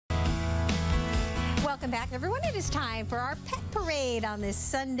welcome back, everyone. It is time for our pet parade on this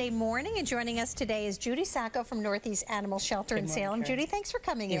Sunday morning, and joining us today is Judy Sacco from Northeast Animal Shelter in Salem. Judy, thanks for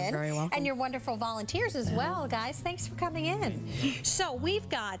coming in. You're very welcome. And your wonderful volunteers as well, guys. Thanks for coming in. So we've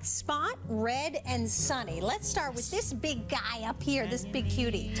got Spot, Red, and Sunny. Let's start with this big guy up here, this big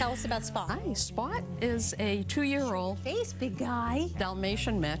cutie. Tell us about Spot. Hi, Spot is a 2-year-old Face, big guy.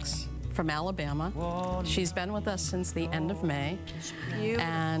 Dalmatian mix from Alabama. She's been with us since the end of May. Beautiful.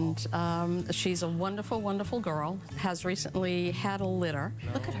 And she's a wonderful, wonderful girl. Has recently had a litter.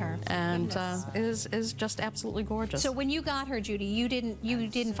 Look at her. And is just absolutely gorgeous. So when you got her, Judy, you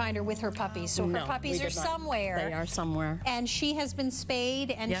didn't find her with her puppies. So her puppies are somewhere. They are somewhere. And she has been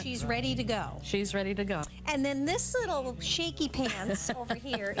spayed, and she's ready to go. She's ready to go. And then this little shaky pants over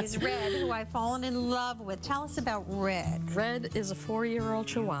here is Red, who I've fallen in love with. Tell us about Red. Red is a 4-year-old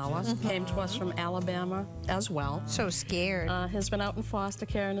Chihuahua. Came to us from Alabama as well. So scared. Has been out in foster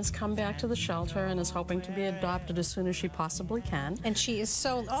care and has come back to the shelter and is hoping to be adopted as soon as she possibly can. And she is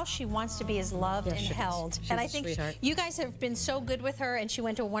so, all she wants to be is loved and held. And I think you guys have been so good with her, and she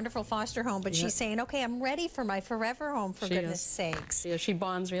went to a wonderful foster home, but she's saying, okay, I'm ready for my forever home, for goodness sakes. Yeah, she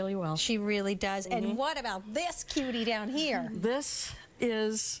bonds really well. She really does. And what about this cutie down here? This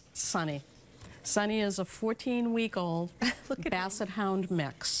is Sunny. Sunny is a 14-week-old Basset Hound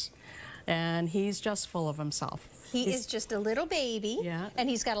mix, and he's just full of himself. He's is just a little baby, and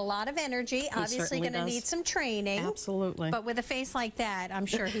he's got a lot of energy. Obviously going to need some training. Absolutely. But with a face like that, I'm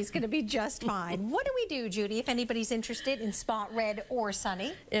sure he's going to be just fine. What do we do, Judy, if anybody's interested in Spot, Red, or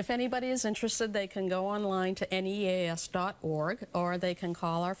Sunny? If anybody is interested, they can go online to neas.org, or they can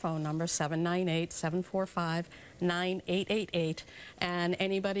call our phone number, 798-745-9888. And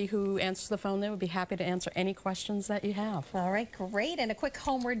anybody who answers the phone there would be happy to answer any questions that you have. All right, great. And a quick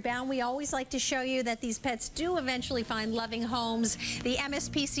homeward bound. We always like to show you that these pets do eventually find loving homes. The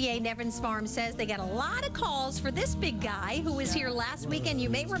MSPCA Nevins Farm says they got a lot of calls for this big guy who was here last weekend. You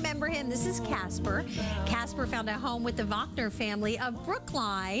may remember him. This is Casper. Casper found a home with the Wagner family of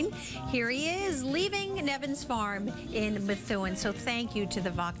Brookline. Here he is, leaving Nevins Farm in Methuen. So thank you to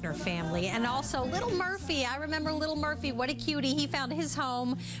the Wagner family. And also Little Murphy. I remember Little Murphy. What a cutie. He found his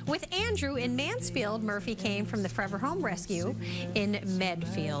home with Andrew in Mansfield. Murphy came from the Forever Home Rescue in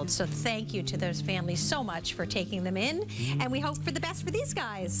Medfield. So thank you to those families so much for taking them in, and we hope for the best for these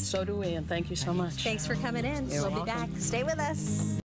guys. So do we, and thank you so much. Thanks for coming in. We'll be back. Stay with us.